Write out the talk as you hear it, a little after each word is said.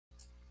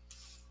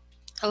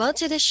Hello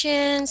to the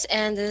Shins,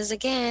 and this is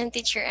again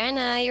Teacher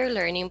Anna, your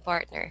learning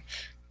partner.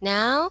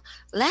 Now,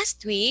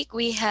 last week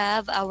we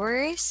have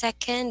our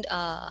second,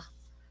 I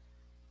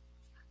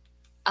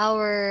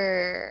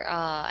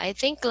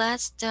think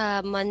last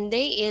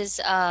Monday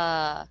is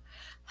holiday.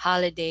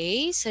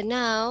 So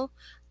now,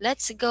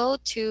 let's go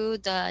to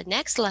the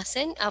next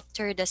lesson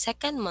after the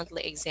second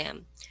monthly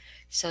exam.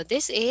 So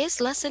this is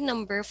lesson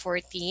number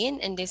 14,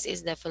 and this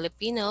is the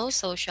Filipino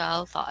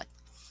social thought.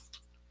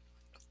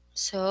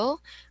 So,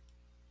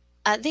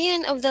 at the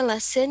end of the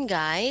lesson,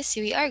 guys,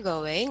 we are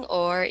going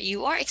or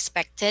you are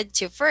expected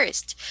to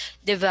first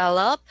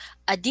develop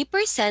a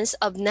deeper sense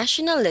of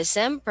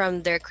nationalism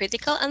from their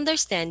critical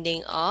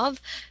understanding of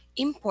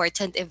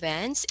important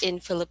events in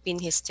Philippine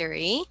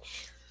history.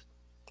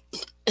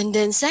 And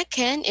then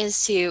second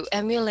is to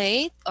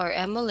emulate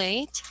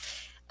uh,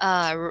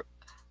 r-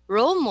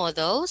 role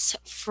models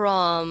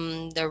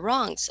from the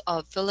ranks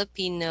of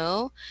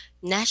Filipino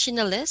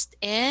nationalists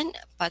and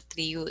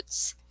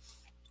patriots.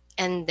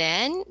 And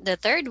then the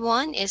third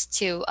one is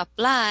to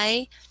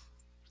apply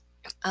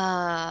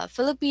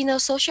Filipino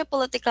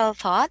socio-political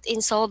thought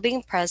in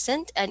solving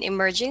present and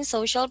emerging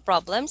social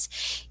problems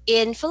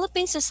in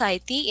Philippine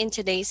society in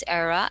today's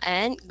era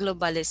and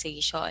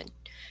globalization.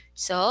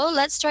 So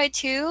let's try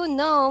to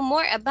know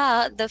more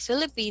about the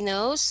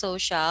Filipino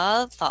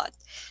social thought.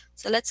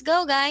 So let's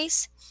go,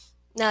 guys.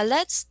 Now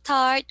let's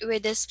start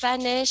with the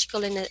Spanish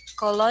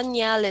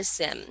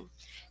colonialism.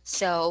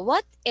 So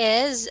what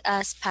is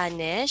a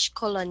Spanish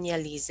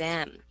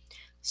colonialism?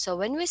 So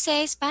when we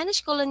say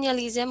Spanish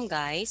colonialism,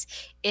 guys,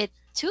 it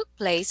took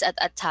place at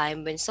a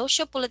time when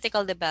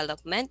socio-political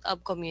development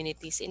of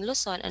communities in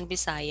Luzon and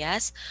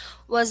Visayas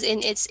was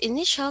in its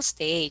initial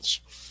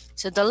stage.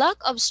 So the lack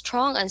of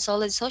strong and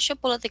solid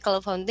socio-political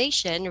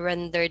foundation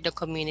rendered the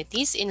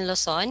communities in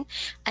Luzon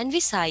and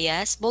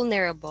Visayas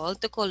vulnerable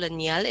to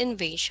colonial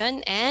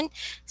invasion and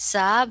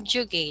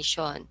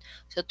subjugation.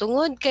 So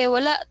tungod kay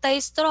wala tay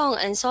strong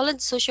and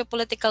solid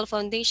socio-political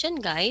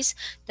foundation, guys,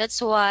 that's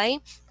why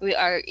we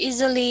are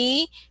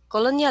easily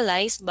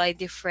colonialized by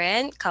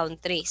different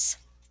countries.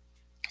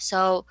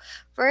 So,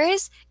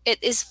 first, it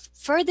is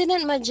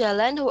Ferdinand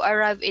Magellan who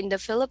arrived in the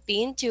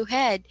Philippines to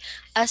head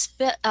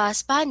a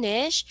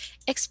Spanish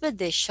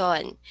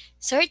expedition,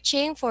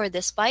 searching for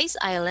the Spice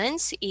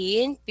Islands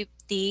in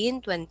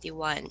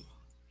 1521.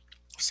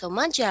 So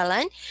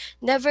Magellan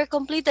never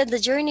completed the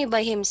journey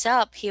by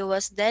himself. He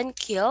was then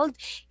killed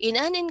in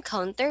an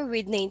encounter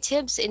with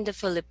natives in the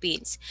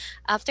Philippines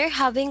after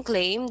having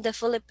claimed the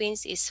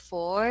Philippines is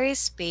for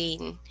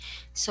Spain.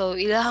 So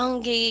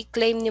ilahang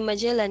claim ni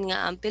Magellan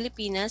nga ang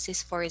Pilipinas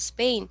is for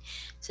Spain.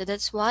 So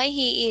that's why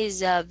he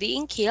is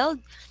being killed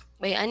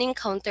by an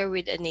encounter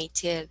with the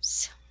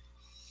natives.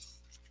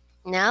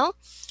 Now,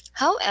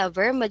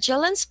 however,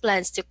 Magellan's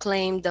plans to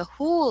claim the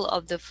whole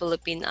of the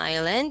Philippine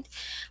island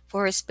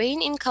for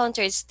Spain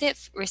encountered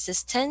stiff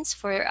resistance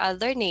for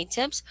other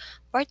natives,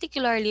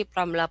 particularly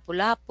from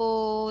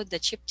Lapu-Lapu, the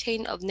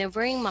chieftain of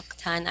neighboring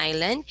Mactan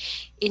Island,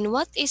 in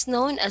what is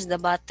known as the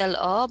Battle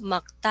of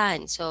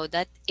Mactan. So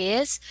that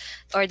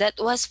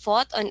was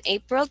fought on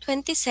April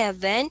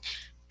 27,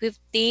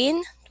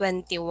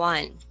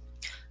 1521.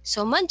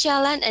 So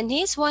Magellan and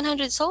his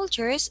 100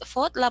 soldiers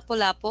fought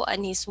Lapu-Lapu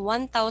and his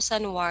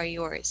 1,000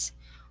 warriors.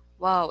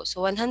 Wow,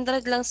 so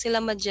 100 lang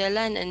sila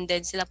Magellan and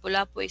then sila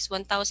Lapu-Lapu is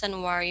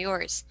 1,000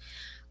 warriors.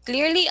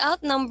 Clearly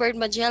outnumbered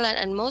Magellan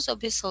and most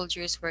of his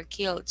soldiers were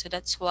killed. So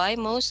that's why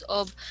most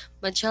of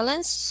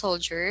Magellan's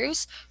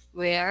soldiers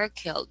were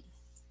killed.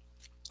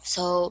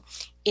 So,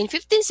 in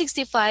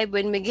 1565,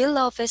 when Miguel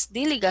Lopez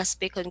de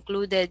Legazpi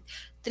concluded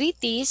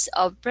treaties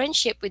of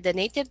friendship with the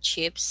native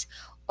chiefs,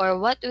 or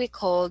what we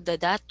call the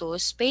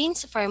datos,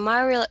 Spain's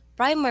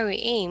primary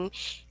aim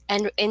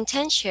and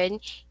intention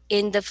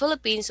in the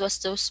Philippines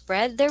was to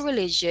spread their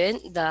religion,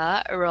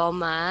 the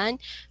Roman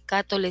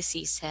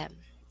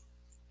Catholicism.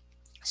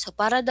 So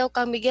para daw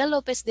kang Miguel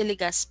Lopez de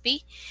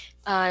Legazpi,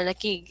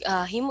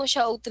 himo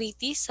siya og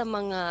treaty sa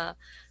mga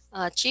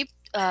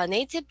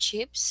native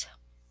chiefs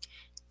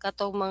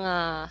katong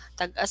mga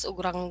tag-as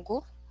og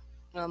ranggo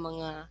nga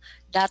mga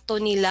dato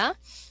nila.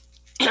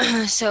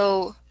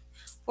 So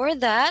for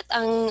that,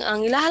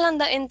 ang ilahalang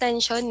da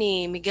intention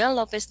ni Miguel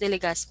Lopez de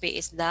Legazpi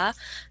is the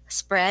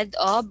spread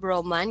of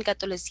Roman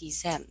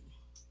Catholicism.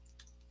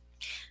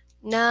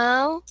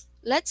 Now,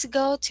 let's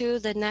go to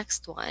the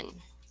next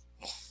one.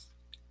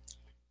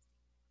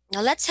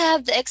 Now, let's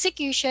have the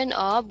execution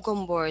of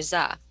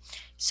Gomborza.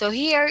 So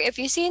here,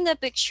 if you see in the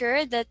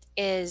picture, that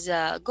is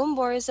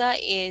Gomborza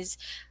is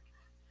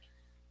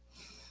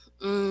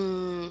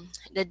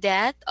the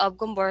death of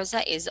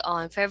Gomborza is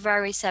on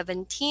February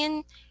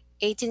 17,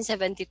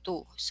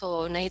 1872.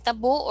 So,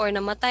 nahitabo or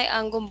namatay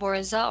ang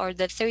Gomborza or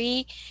the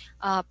three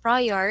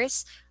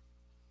priors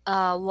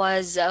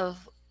was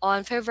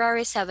on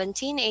February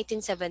 17,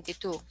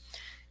 1872.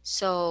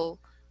 So,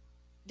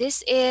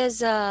 this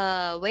is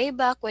way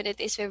back when it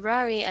is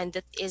February and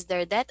that is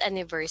their death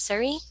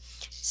anniversary.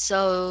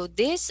 So,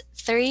 these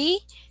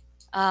three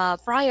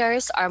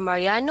priors are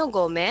Mariano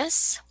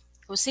Gomez,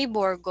 Jose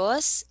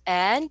Burgos,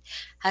 and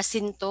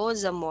Jacinto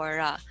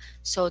Zamora.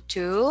 So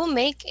to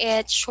make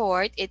it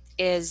short, it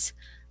is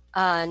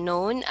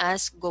known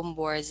as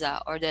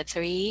Gomborza, or the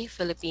three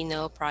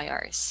Filipino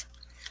priors.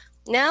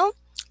 Now,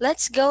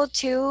 let's go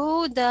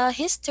to the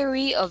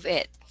history of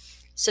it.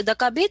 So the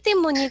Cavite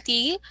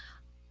Muniti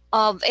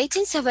of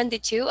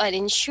 1872 and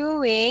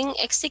ensuing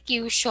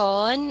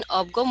execution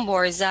of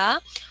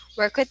Gomborza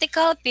were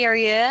critical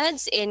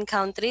periods in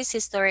country's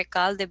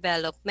historical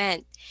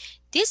development.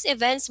 These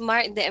events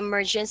marked the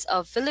emergence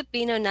of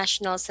Filipino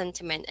national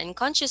sentiment and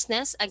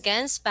consciousness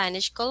against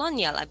Spanish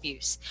colonial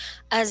abuse.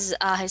 As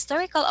a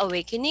historical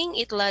awakening,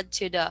 it led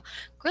to the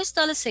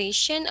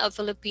crystallization of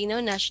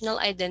Filipino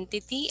national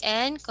identity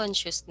and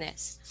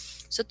consciousness.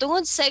 So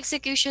tungod sa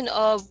execution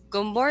of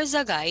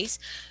Gomborza, guys,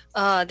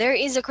 there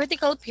is a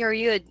critical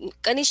period.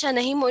 Kani siya,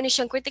 nahimo ni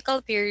siyang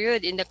critical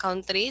period in the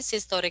country's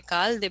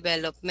historical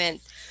development.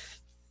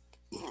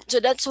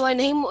 So that's why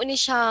nahimo ni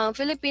siyang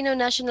Filipino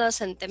national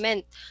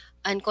sentiment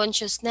and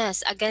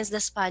consciousness against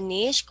the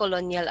Spanish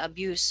colonial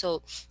abuse.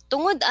 So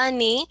tungod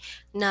ani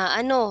na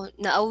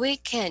na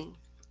awaken,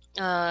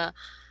 uh,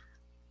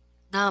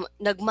 na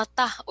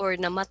nagmata or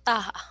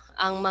namata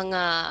ang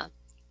mga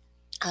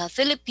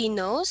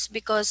Filipinos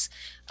because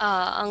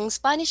ang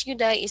Spanish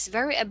Juday is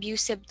very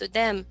abusive to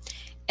them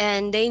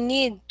and they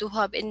need to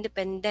have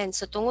independence.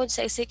 So tungod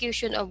sa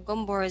execution of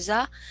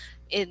Gomborza,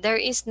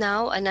 there is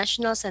now a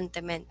national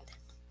sentiment.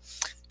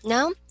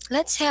 Now,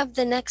 let's have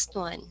the next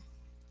one.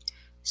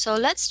 So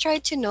let's try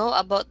to know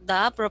about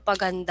the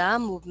propaganda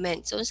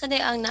movement. So unsa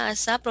day ang naa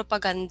sa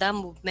propaganda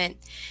movement?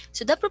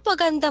 So the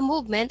propaganda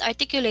movement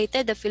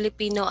articulated the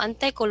Filipino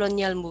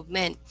anti-colonial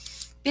movement.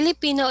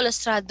 Filipino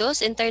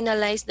ilustrados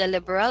internalized the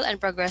liberal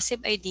and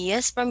progressive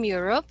ideas from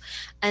Europe,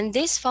 and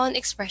this found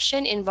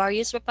expression in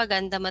various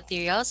propaganda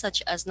materials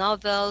such as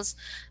novels,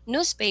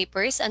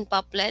 newspapers, and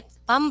pamphlets,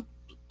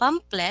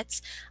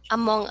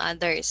 among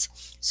others.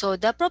 So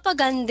the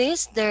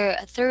propagandists,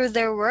 through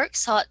their work,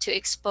 sought to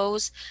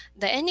expose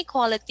the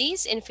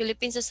inequalities in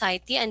Philippine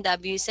society and the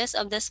abuses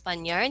of the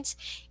Spaniards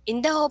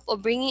in the hope of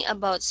bringing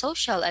about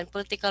social and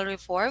political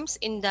reforms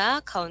in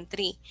the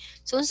country.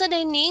 So unsa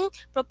dining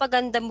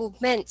propaganda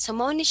movement? So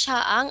mao ni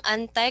siya ang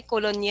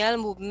anti-colonial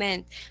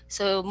movement.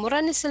 So mura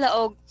ni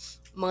sila og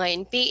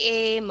mga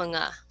NPA,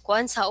 mga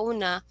kuan sa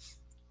una,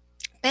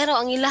 pero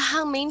ang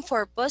ilahang main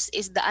purpose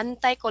is the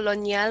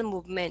anti-colonial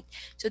movement.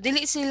 So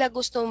dili sila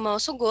gustong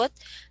masugot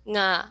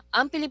nga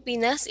ang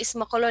Pilipinas is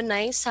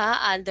makolonize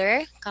sa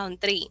other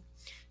country.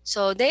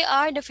 So they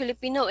are the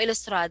Filipino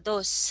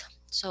Ilustrados.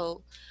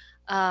 So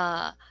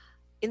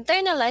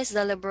internalize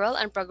the liberal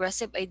and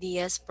progressive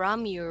ideas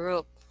from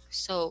Europe.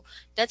 So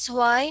that's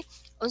why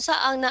unsa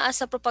ang naa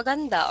sa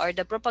propaganda or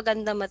the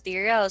propaganda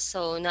material.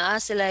 So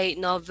naa sila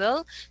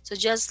novel. So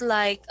just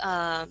like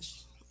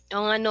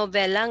ang mga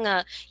novela nga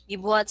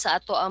gibuhat sa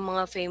ato ang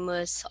mga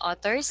famous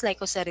authors like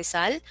Jose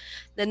Rizal,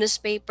 the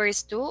newspapers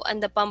too, and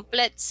the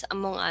pamphlets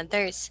among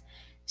others.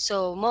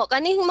 So, mo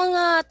kaning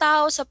mga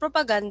tao sa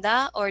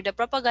propaganda or the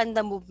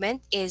propaganda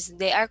movement is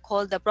they are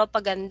called the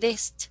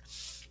propagandists.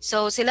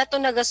 So, sila to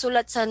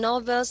nagasulat sa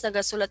novels,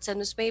 nagasulat sa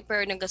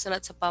newspaper,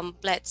 nagasulat sa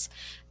pamphlets.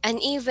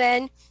 And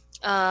even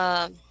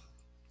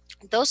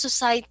those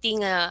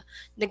society nga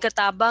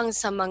nagkatabang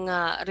sa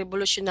mga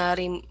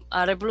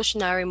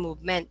revolutionary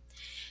movement.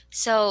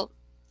 So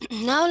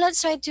now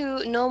let's try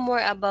to know more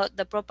about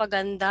the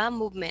propaganda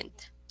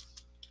movement.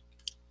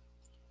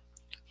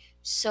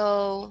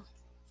 So,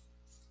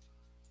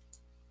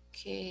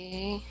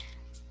 okay.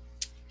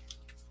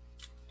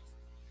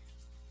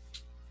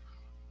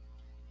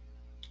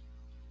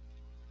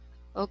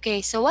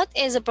 Okay, so what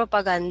is a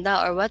propaganda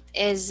or what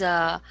is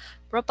a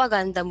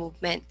propaganda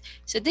movement?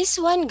 So this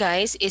one,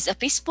 guys, is a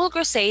peaceful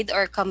crusade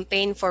or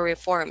campaign for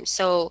reform.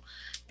 So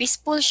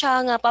peaceful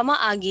siya nga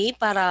pamaagi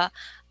para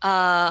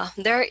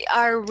there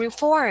are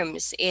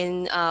reforms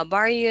in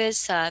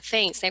various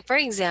things. Like for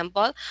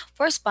example,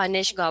 for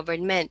Spanish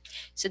government.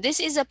 So this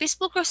is a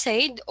peaceful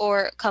crusade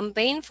or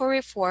campaign for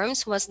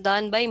reforms was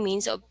done by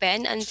means of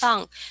pen and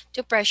tongue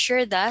to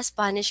pressure the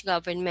Spanish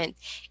government.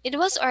 It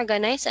was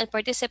organized and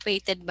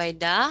participated by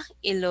the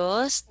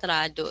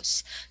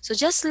Ilustrados. So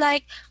just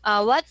like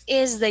what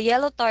is the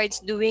Yellow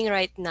Tards doing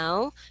right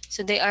now,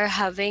 so they are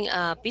having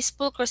a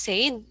peaceful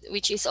crusade,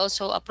 which is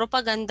also a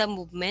propaganda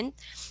movement.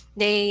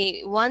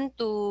 They want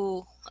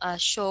to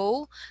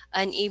show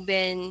and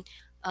even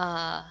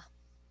they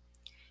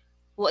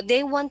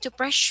want to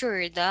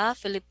pressure the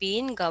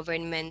Philippine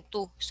government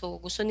too. So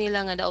gusto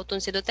nila nga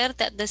daoton si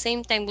Duterte, at the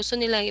same time gusto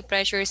nila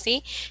i-pressure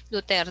si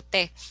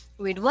Duterte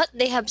with what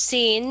they have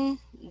seen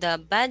the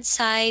bad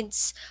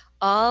sides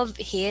of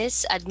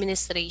his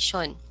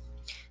administration.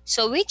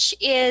 So which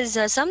is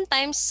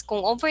sometimes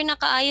kung over na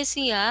kaayo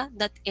siya,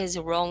 that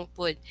is wrong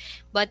pud.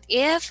 But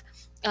if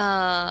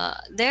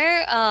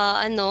there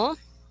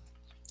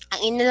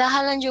ang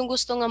inilahalan yung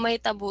gusto nga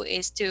mahitabo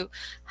is to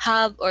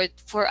have or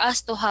for us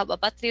to have a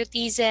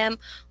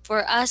patriotism,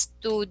 for us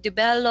to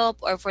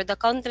develop or for the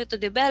country to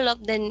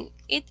develop, then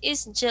it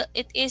is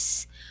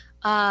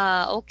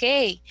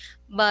okay.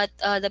 But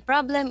the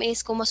problem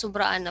is kung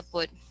masubraan na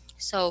pod.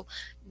 So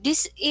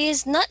this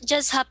is not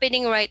just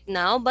happening right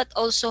now but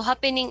also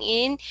happening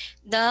in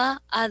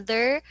the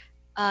other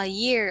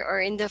year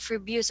or in the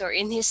previous or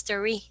in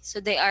history.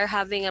 So they are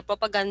having a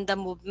propaganda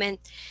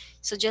movement.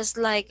 So just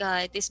like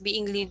it is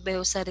being led by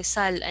Jose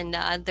Rizal and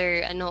the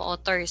other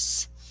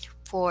authors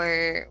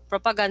for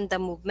propaganda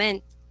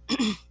movement.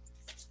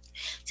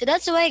 So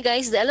that's why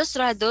guys, the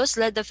Ilustrados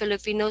led the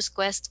Filipinos'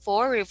 quest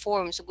for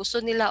reform. So gusto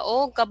nila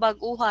og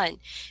kabaguhan.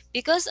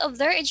 Because of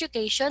their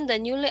education, the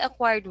newly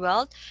acquired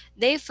wealth,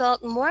 they felt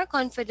more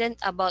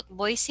confident about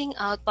voicing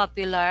out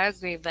popular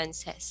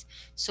grievances.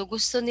 So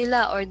gusto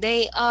nila or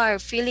they are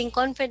feeling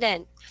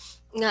confident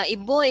nga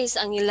i-voice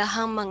ang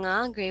ilahang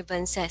mga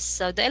grievances.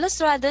 So the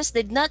Ilustrados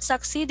did not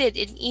succeeded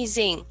in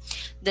easing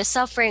the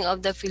suffering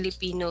of the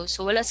Filipinos.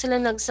 So wala sila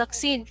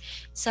nag-succeed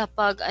sa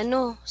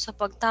sa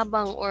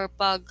pagtabang or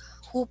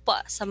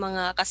paghupa sa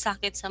mga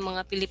kasakit sa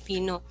mga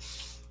Pilipino.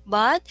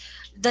 But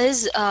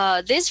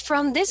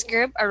from this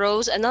group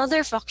arose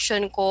another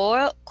faction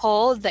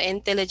called the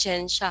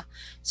intelligentsia.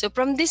 So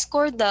from this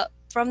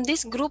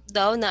group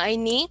daw na ay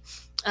ni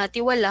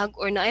tiwalag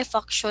or na ay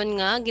faction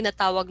nga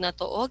ginatawag na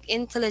to og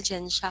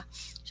intelligentsia.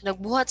 So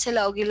nagbuhat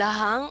sila og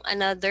ilahang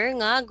another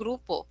nga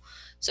grupo.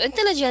 So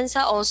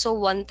intelligentsia also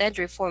wanted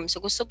reform.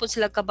 So gusto po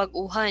sila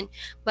kabag-uhan.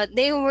 But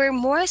they were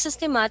more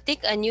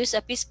systematic and used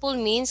a peaceful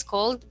means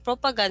called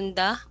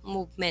propaganda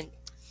movement.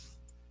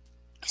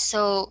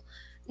 So,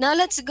 now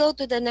let's go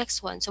to the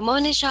next one. So, mao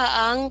ni siya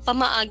ang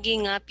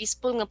pamaagi nga,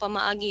 peaceful nga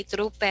pamaagi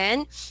through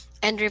pen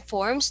and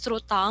reforms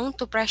through tongue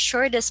to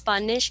pressure the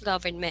Spanish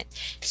government.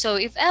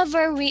 So, if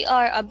ever we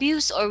are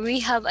abused or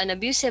we have an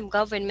abusive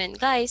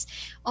government, guys,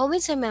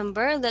 always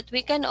remember that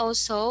we can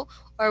also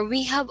or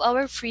we have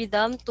our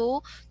freedom to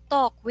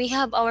talk. We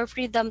have our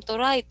freedom to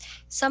write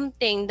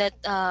something that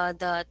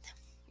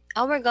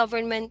our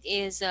government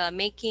is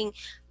making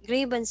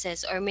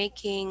grievances or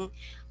making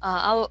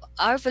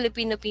our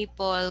Filipino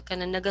people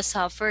kana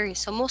nagasuffer.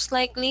 So most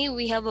likely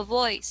we have a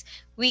voice.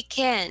 We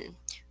can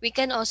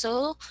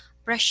also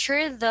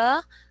pressure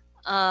the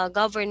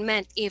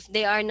government if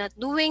they are not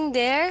doing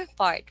their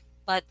part.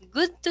 But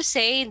good to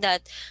say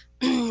that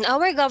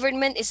our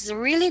government is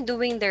really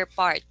doing their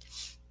part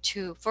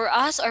to for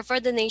us or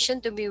for the nation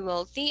to be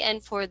wealthy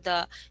and for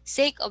the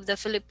sake of the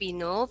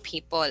Filipino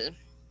people.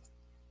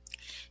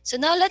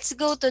 So now let's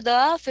go to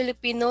the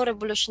Filipino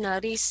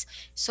revolutionaries.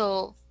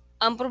 So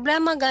ang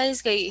problema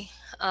guys kay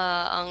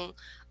ang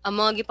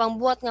mga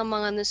gipangbuhat nga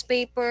mga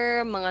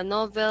newspaper, mga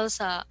novel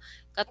sa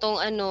katong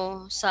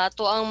sa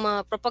ato ang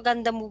mga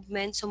propaganda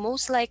movement, so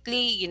most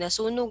likely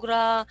ginasunog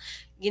ra,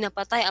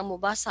 ginapatay ang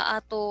mubasa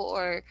ato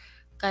or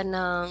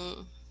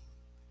kanang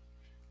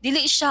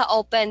dili siya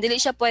open,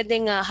 dili siya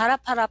pwedeng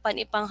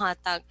harap-harapan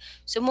ipanghatag.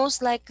 So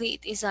most likely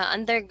it is a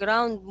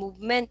underground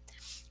movement.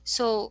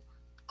 So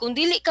kung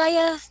dili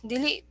kaya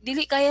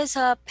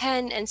sa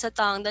pen and sa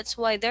tongue, that's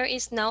why there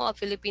is now a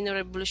Filipino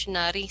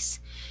revolutionaries.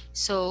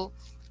 So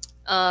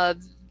uh,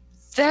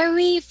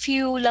 very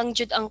few lang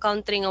jud ang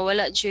country nga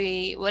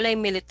walay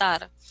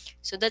militar.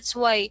 So that's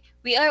why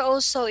we are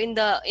also in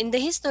the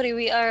history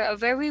we are a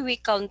very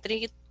weak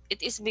country. It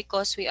is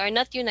because we are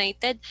not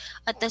united.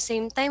 At the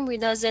same time, we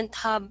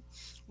doesn't have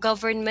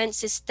government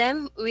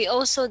system. We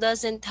also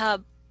doesn't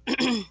have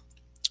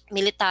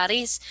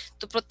militaries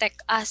to protect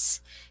us.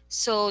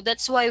 So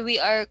that's why we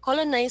are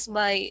colonized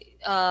by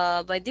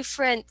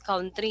different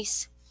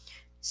countries.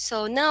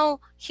 So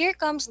now, here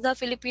comes the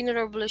Filipino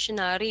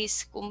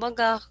revolutionaries.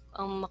 Kumbaga,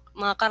 ang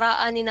mga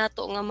karaan ni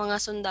nato nga mga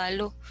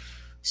sundalo.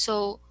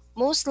 So,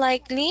 most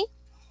likely,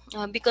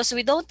 because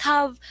we don't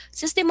have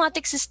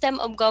systematic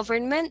system of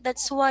government,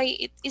 that's why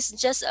it is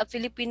just a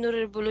Filipino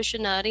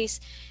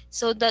revolutionaries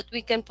so that we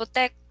can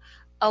protect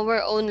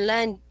our own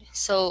land.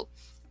 So,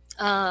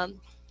 um,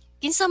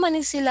 kinsa man ni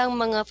silang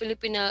mga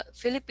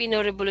Filipino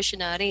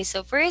revolutionary.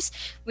 So first,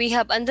 we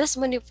have Andres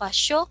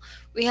Bonifacio,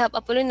 we have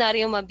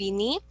Apolinario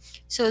Mabini.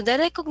 So they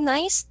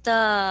recognize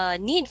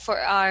the need for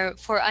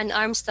an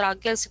armed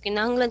struggle. So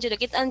kinahanglan jud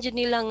kitaan jud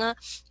nila nga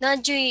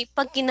nadyoy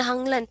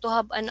pagkinahanglan to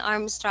have an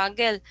armed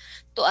struggle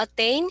to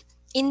attain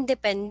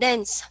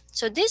independence.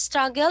 So this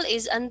struggle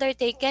is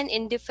undertaken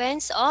in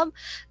defense of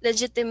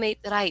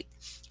legitimate right.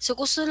 So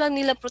gusto lang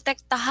nila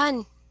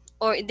protektahan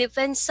or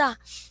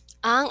depensa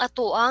ang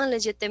atoang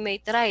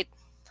legitimate right,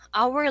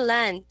 our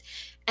land,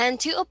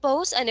 and to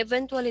oppose and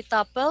eventually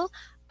topple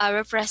a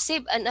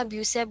repressive and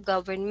abusive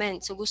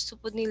government. So gusto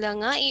po nila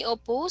nga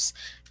i-oppose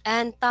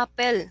and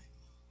topple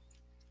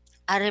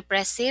a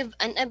repressive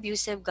and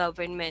abusive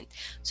government.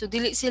 So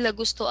dili sila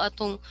gusto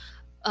atong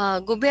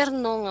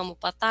gobyerno nga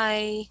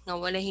mopatay, nga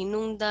wala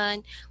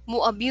hinungdan,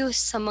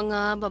 mo-abuse sa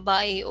mga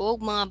babae o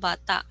mga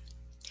bata.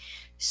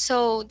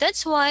 So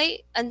that's why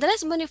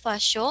Andres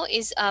Bonifacio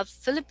is a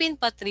Philippine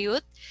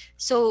patriot.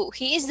 So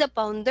he is the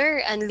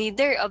founder and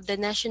leader of the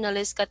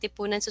Nationalist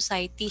Katipunan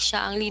Society.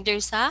 Siya ang leader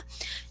sa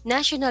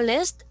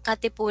Nationalist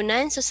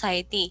Katipunan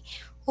Society,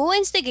 who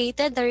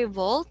instigated the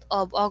revolt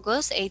of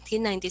August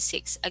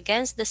 1896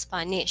 against the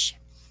Spanish.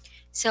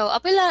 So,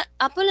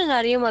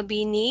 Apolinario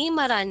Mabini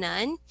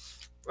Maranan,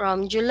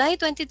 from July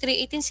 23,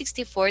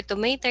 1864 to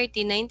May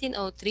 30,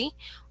 1903,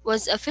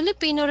 was a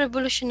Filipino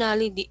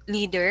revolutionary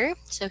leader.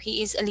 So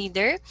he is a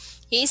leader,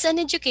 he is an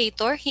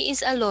educator, he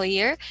is a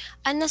lawyer,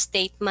 and a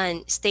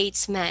statesman.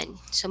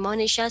 So mao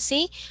ni siya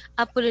si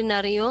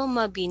Apolinario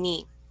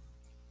Mabini.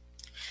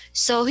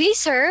 So he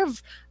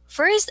served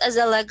first as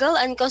a legal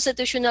and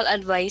constitutional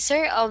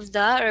advisor of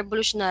the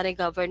revolutionary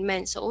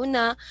government. So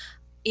una,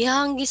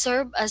 iyang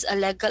giserve as a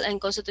legal and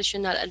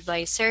constitutional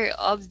advisor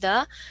of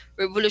the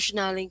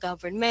revolutionary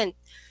government.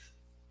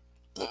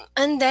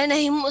 And then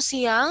nahimo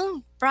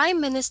siyang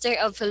Prime Minister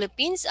of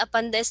Philippines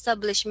upon the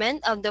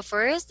establishment of the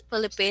First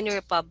Philippine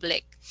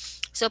Republic.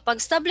 So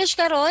pag-establish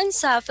karon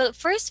sa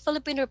First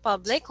Philippine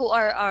Republic, who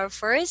are our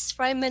first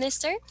Prime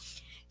Minister?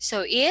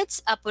 So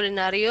it's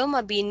Apolinario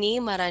Mabini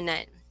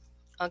Maranan.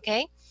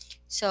 Okay?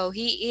 So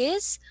he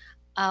is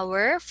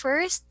our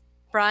first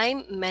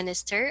Prime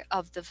Minister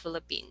of the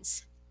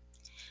Philippines.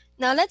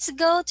 Now let's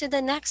go to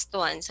the next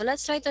one. So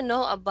let's try to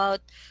know about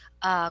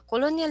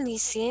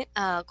colonialism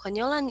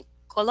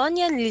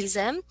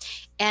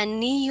and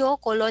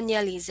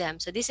neo-colonialism.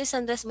 So this is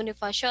Andres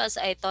Bonifacio, as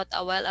I thought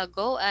a while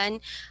ago, and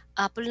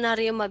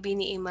Apolinario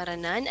Mabini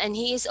Imaranan, and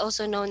he is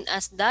also known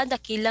as the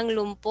Dakilang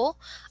Lumpo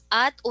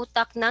at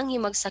Utak ng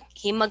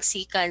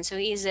Himagsikan. So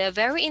he is a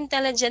very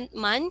intelligent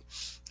man.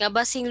 Nga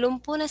basing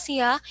lumpo na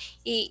siya,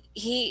 he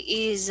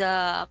is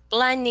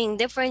planning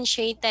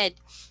differentiated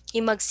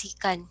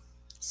himagsikan.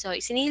 So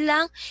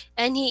isinilang,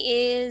 and he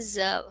is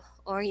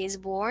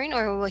born,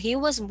 or he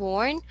was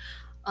born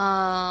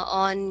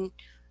on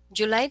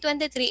July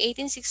 23,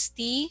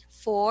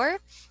 1864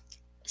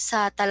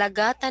 sa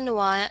Talaga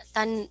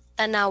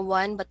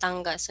Tanawan,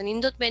 Batangas. So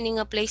nindot ba ni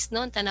nga place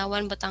no,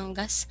 Tanawan,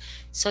 Batangas.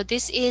 So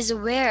this is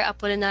where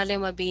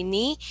Apolinario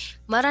Mabini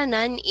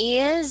Maranan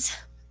is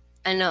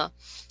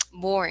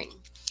born.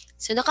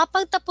 So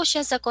nakapagtapos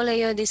siya sa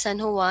Colegio de San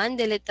Juan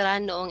de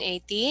Letran noong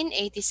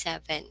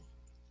 1887.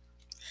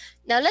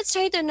 Now let's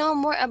try to know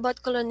more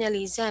about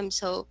colonialism.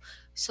 So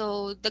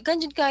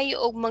daghan jud kayo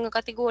og mga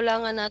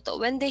katigulangan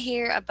nato when they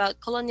hear about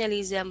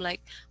colonialism,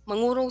 like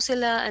mangurong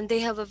sila and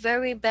they have a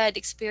very bad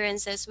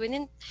experiences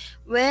when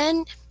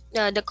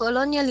the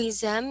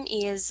colonialism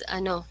is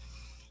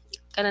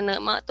kanang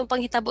matong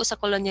panghitabo sa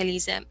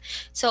colonialism.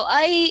 So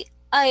I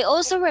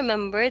also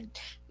remembered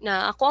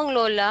na ako ang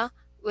lola,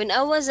 when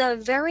I was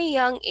a very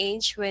young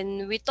age,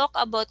 when we talk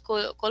about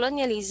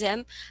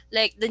colonialism,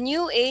 like the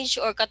new age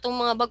or katong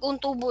mga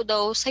bagong tubo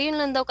daw, sayon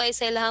lang daw kay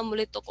sa ilaha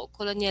muli to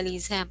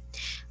colonialism.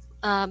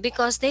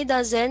 Because they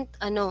doesn't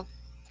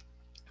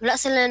wala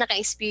sila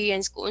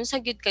naka-experience kung unsa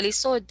gyud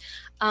kalisod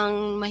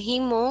ang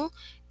mahimong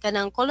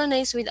kanang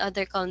colonize with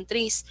other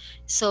countries.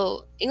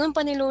 So ingon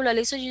pa ni lola,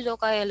 lisod jud daw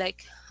kaya,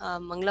 like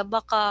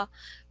manglaba ka,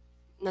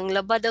 nang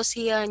laba daw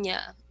siya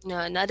niya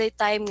na another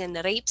time nga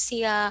na-rape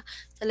siya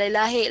sa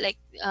lalahi,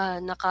 like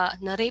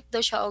na-rape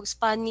daw siya og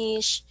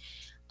Spanish,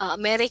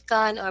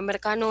 American or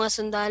Amerikano nga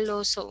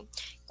sundalo. So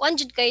kuan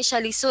jud kay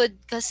siya lisod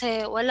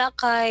kasi wala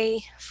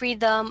kay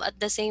freedom,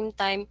 at the same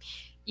time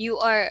you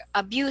are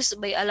abused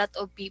by a lot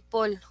of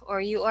people,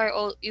 or you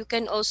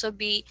can also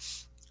be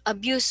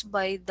abused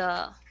by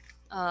the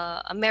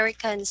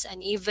Americans,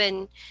 and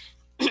even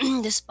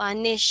the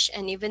Spanish,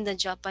 and even the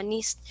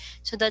Japanese.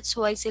 So that's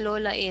why si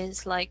Lola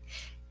is like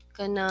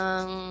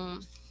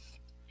kanang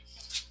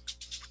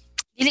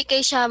dili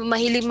kay siya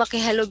mahilig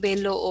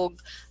makihalubelo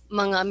og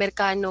mga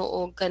Amerikano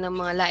o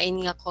kanang mga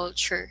lain nga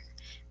culture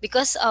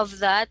because of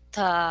that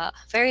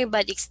very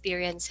bad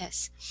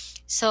experiences.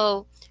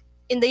 So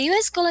in the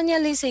U.S.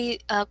 colonialism,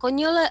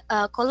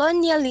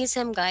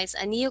 guys,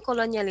 and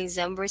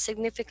neo-colonialism were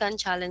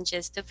significant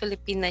challenges to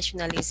Philippine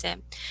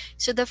nationalism.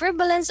 So the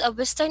prevalence of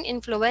Western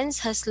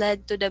influence has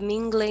led to the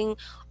mingling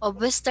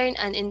of Western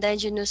and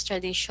indigenous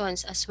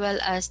traditions, as well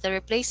as the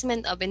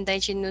replacement of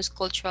indigenous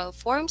cultural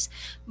forms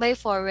by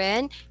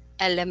foreign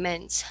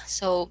elements.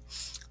 So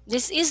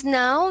this is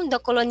now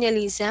the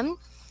colonialism,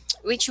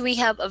 which we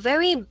have a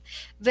very,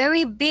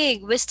 very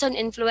big Western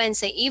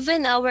influence.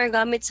 Even our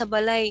gamit sa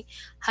balay,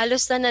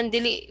 halos na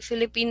nandili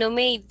Filipino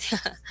made.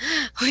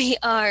 We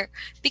are,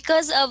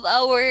 because of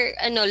our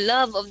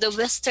love of the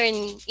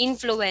Western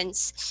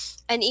influence,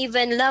 and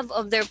even love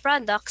of their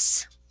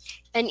products,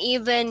 and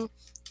even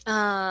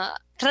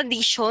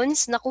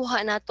traditions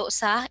nakuha nato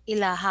sa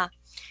ilaha.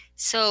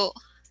 So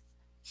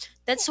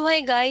that's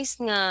why, guys,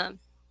 nga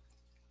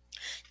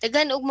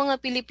daghan og mga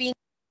Pilipino